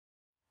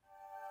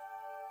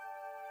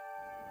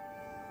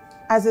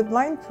As a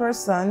blind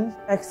person,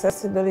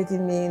 accessibility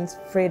means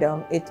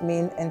freedom. It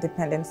means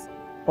independence.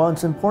 Well,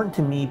 it's important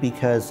to me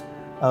because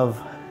of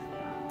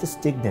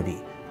just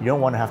dignity. You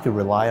don't want to have to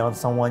rely on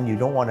someone. You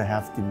don't want to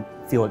have to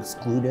feel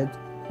excluded.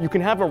 You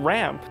can have a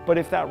ramp, but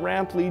if that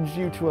ramp leads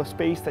you to a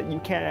space that you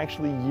can't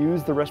actually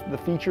use the rest of the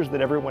features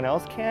that everyone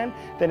else can,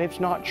 then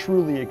it's not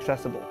truly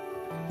accessible.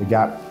 The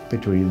gap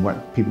between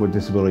what people with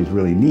disabilities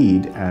really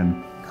need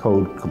and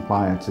code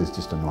compliance is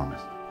just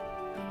enormous.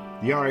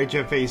 The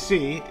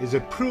RHFAC is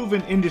a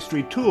proven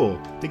industry tool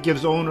that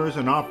gives owners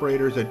and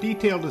operators a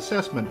detailed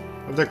assessment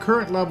of their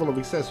current level of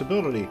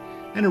accessibility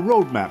and a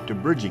roadmap to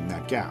bridging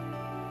that gap.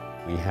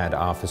 We had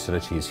our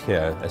facilities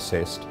here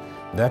assessed.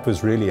 That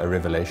was really a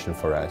revelation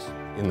for us.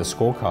 In the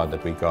scorecard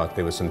that we got,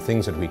 there were some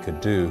things that we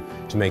could do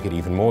to make it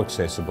even more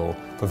accessible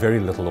for very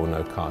little or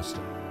no cost.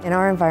 In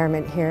our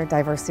environment here,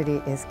 diversity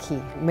is key.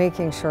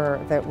 Making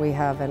sure that we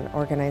have an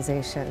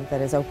organization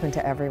that is open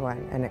to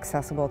everyone and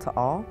accessible to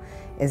all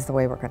is the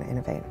way we're going to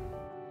innovate.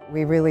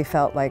 We really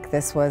felt like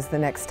this was the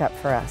next step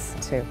for us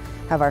to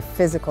have our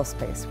physical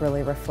space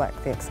really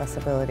reflect the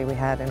accessibility we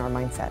had in our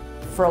mindset.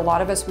 For a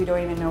lot of us, we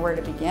don't even know where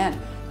to begin,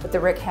 but the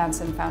Rick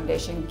Hansen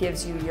Foundation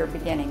gives you your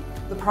beginning.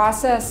 The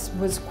process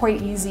was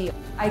quite easy.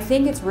 I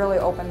think it's really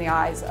opened the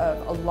eyes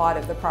of a lot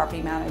of the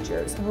property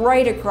managers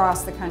right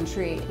across the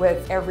country,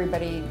 with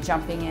everybody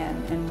jumping in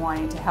and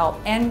wanting to help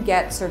and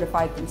get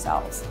certified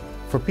themselves.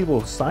 For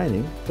people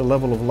signing, the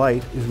level of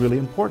light is really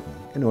important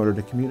in order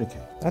to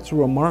communicate. That's a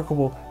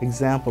remarkable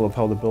example of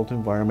how the built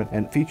environment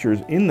and features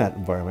in that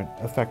environment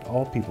affect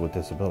all people with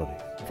disabilities.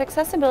 If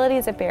accessibility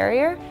is a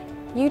barrier,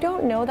 you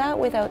don't know that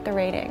without the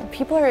rating.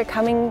 People are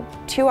coming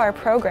to our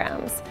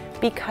programs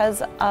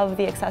because of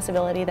the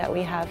accessibility that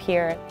we have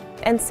here.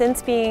 And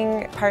since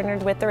being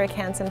partnered with the Rick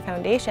Hansen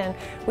Foundation,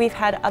 we've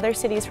had other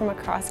cities from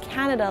across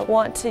Canada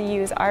want to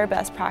use our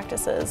best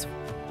practices.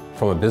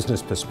 From a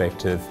business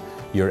perspective,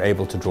 you're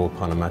able to draw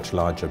upon a much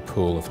larger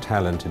pool of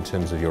talent in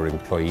terms of your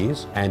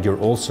employees, and you're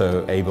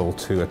also able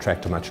to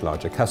attract a much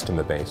larger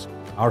customer base.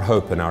 Our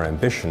hope and our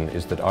ambition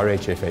is that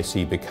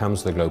RHFAC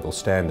becomes the global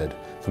standard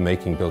for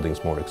making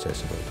buildings more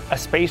accessible. A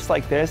space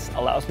like this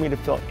allows me to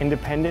feel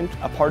independent,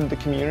 a part of the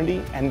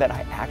community, and that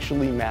I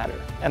actually matter.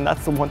 And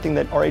that's the one thing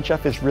that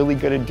RHF is really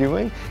good at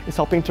doing, is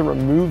helping to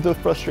remove those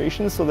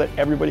frustrations so that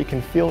everybody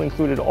can feel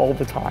included all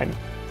the time.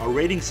 Our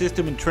rating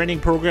system and training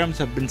programs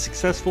have been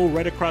successful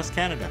right across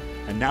Canada,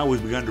 and now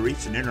we've begun to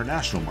reach an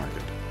international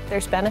market.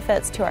 There's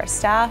benefits to our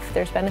staff,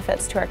 there's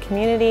benefits to our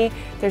community,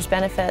 there's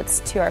benefits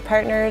to our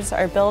partners,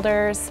 our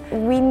builders.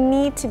 We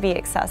need to be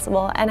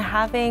accessible, and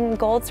having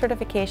gold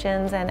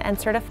certifications and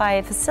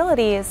certified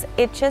facilities,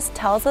 it just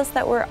tells us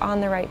that we're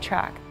on the right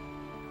track.